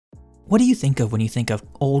What do you think of when you think of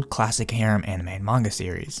old classic harem anime and manga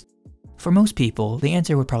series? For most people, the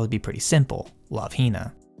answer would probably be pretty simple: Love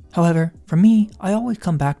Hina. However, for me, I always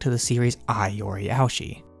come back to the series Ai Yori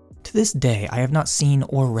Aoshi. To this day, I have not seen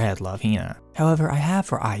or read Love Hina. However, I have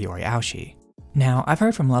for Ai Yori Aoshi. Now, I've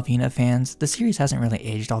heard from Love Hina fans the series hasn't really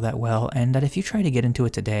aged all that well, and that if you try to get into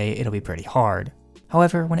it today, it'll be pretty hard.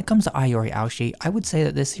 However, when it comes to Ai Yori Aoshi, I would say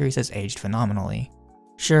that this series has aged phenomenally.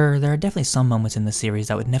 Sure, there are definitely some moments in the series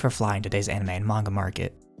that would never fly in today's anime and manga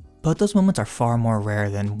market, but those moments are far more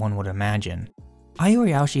rare than one would imagine. Ai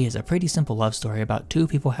Yori Aoshi is a pretty simple love story about two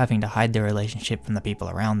people having to hide their relationship from the people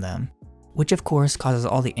around them, which of course causes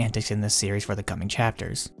all the antics in this series for the coming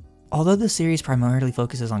chapters. Although the series primarily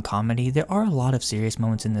focuses on comedy, there are a lot of serious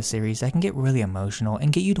moments in the series that can get really emotional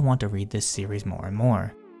and get you to want to read this series more and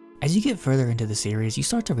more. As you get further into the series, you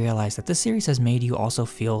start to realize that this series has made you also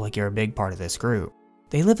feel like you're a big part of this group.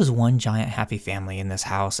 They live as one giant happy family in this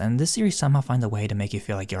house, and this series somehow finds a way to make you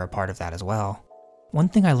feel like you're a part of that as well. One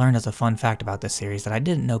thing I learned as a fun fact about this series that I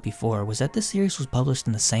didn't know before was that this series was published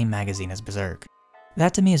in the same magazine as Berserk.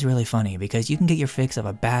 That to me is really funny because you can get your fix of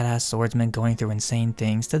a badass swordsman going through insane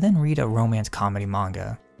things to then read a romance comedy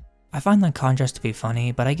manga. I find the contrast to be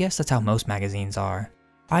funny, but I guess that's how most magazines are.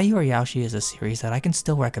 Ai Yori Aoshi is a series that I can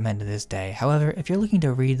still recommend to this day. However, if you're looking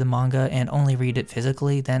to read the manga and only read it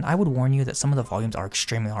physically, then I would warn you that some of the volumes are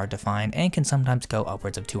extremely hard to find and can sometimes go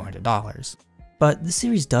upwards of $200. But the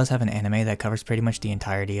series does have an anime that covers pretty much the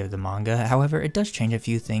entirety of the manga. However, it does change a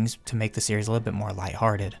few things to make the series a little bit more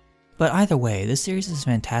lighthearted. But either way, this series is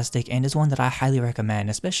fantastic and is one that I highly recommend,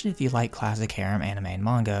 especially if you like classic harem anime and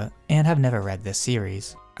manga and have never read this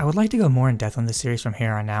series. I would like to go more in depth on this series from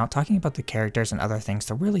here on out, talking about the characters and other things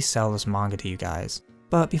to really sell this manga to you guys.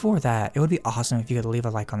 But before that, it would be awesome if you could leave a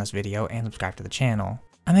like on this video and subscribe to the channel.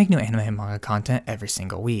 I make new anime and manga content every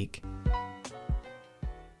single week.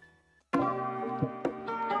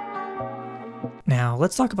 Now,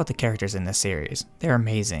 let's talk about the characters in this series. They're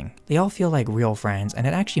amazing. They all feel like real friends, and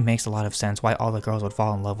it actually makes a lot of sense why all the girls would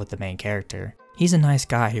fall in love with the main character. He's a nice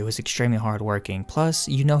guy who is extremely hardworking, plus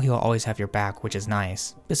you know he'll always have your back, which is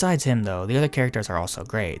nice. Besides him though, the other characters are also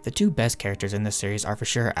great. The two best characters in this series are for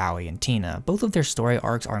sure Aoi and Tina. Both of their story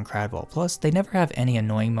arcs are incredible, plus they never have any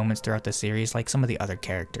annoying moments throughout the series like some of the other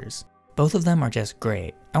characters. Both of them are just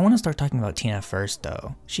great. I want to start talking about Tina first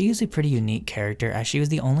though. She is a pretty unique character as she was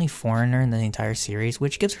the only foreigner in the entire series,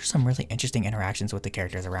 which gives her some really interesting interactions with the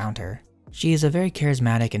characters around her. She is a very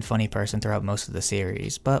charismatic and funny person throughout most of the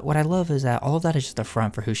series, but what I love is that all of that is just a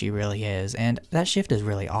front for who she really is, and that shift is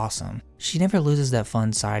really awesome. She never loses that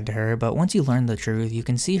fun side to her, but once you learn the truth, you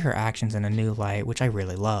can see her actions in a new light, which I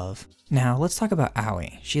really love. Now, let's talk about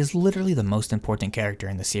Aoi. She is literally the most important character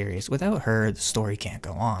in the series. Without her, the story can't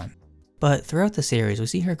go on. But throughout the series, we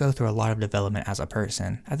see her go through a lot of development as a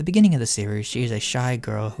person. At the beginning of the series, she is a shy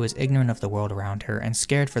girl who is ignorant of the world around her and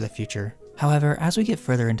scared for the future. However, as we get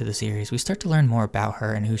further into the series, we start to learn more about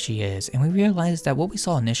her and who she is, and we realize that what we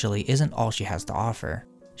saw initially isn't all she has to offer.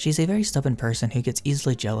 She's a very stubborn person who gets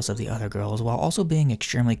easily jealous of the other girls while also being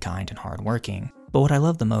extremely kind and hardworking. But what I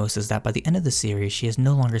love the most is that by the end of the series, she is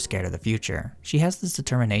no longer scared of the future. She has this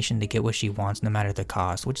determination to get what she wants no matter the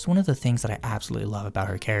cost, which is one of the things that I absolutely love about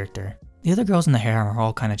her character. The other girls in the harem are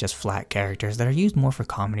all kind of just flat characters that are used more for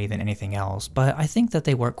comedy than anything else, but I think that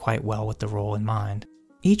they work quite well with the role in mind.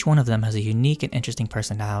 Each one of them has a unique and interesting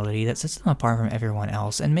personality that sets them apart from everyone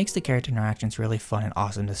else and makes the character interactions really fun and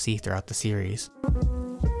awesome to see throughout the series.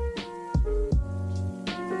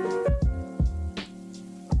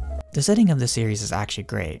 The setting of the series is actually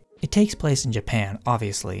great. It takes place in Japan,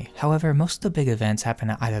 obviously. However, most of the big events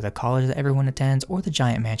happen at either the college that everyone attends or the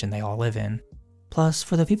giant mansion they all live in. Plus,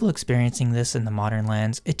 for the people experiencing this in the modern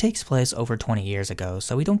lands, it takes place over 20 years ago,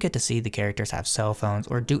 so we don't get to see the characters have cell phones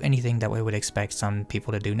or do anything that we would expect some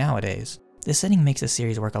people to do nowadays. This setting makes the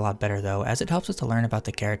series work a lot better though, as it helps us to learn about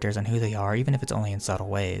the characters and who they are, even if it's only in subtle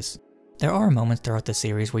ways. There are moments throughout the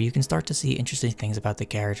series where you can start to see interesting things about the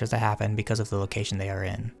characters that happen because of the location they are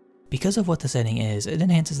in. Because of what the setting is, it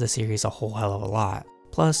enhances the series a whole hell of a lot.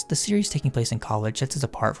 Plus, the series taking place in college sets it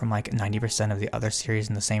apart from like 90% of the other series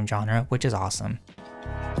in the same genre, which is awesome.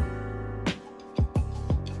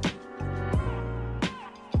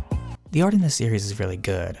 The art in this series is really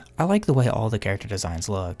good. I like the way all the character designs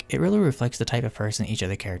look. It really reflects the type of person each of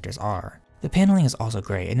the characters are. The paneling is also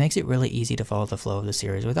great. It makes it really easy to follow the flow of the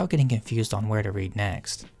series without getting confused on where to read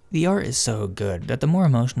next. The art is so good that the more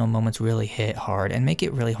emotional moments really hit hard and make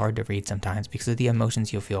it really hard to read sometimes because of the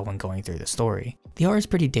emotions you'll feel when going through the story. The art is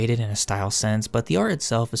pretty dated in a style sense, but the art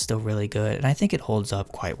itself is still really good and I think it holds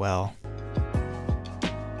up quite well.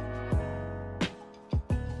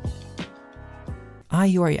 Ai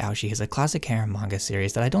Yori Aoshi is a classic harem manga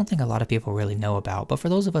series that I don't think a lot of people really know about, but for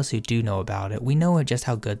those of us who do know about it, we know just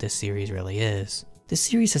how good this series really is. This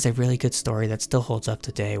series has a really good story that still holds up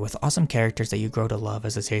today, with awesome characters that you grow to love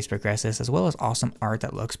as the series progresses, as well as awesome art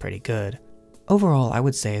that looks pretty good. Overall, I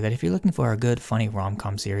would say that if you're looking for a good, funny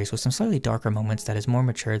rom-com series with some slightly darker moments that is more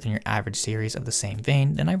mature than your average series of the same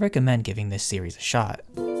vein, then I recommend giving this series a shot.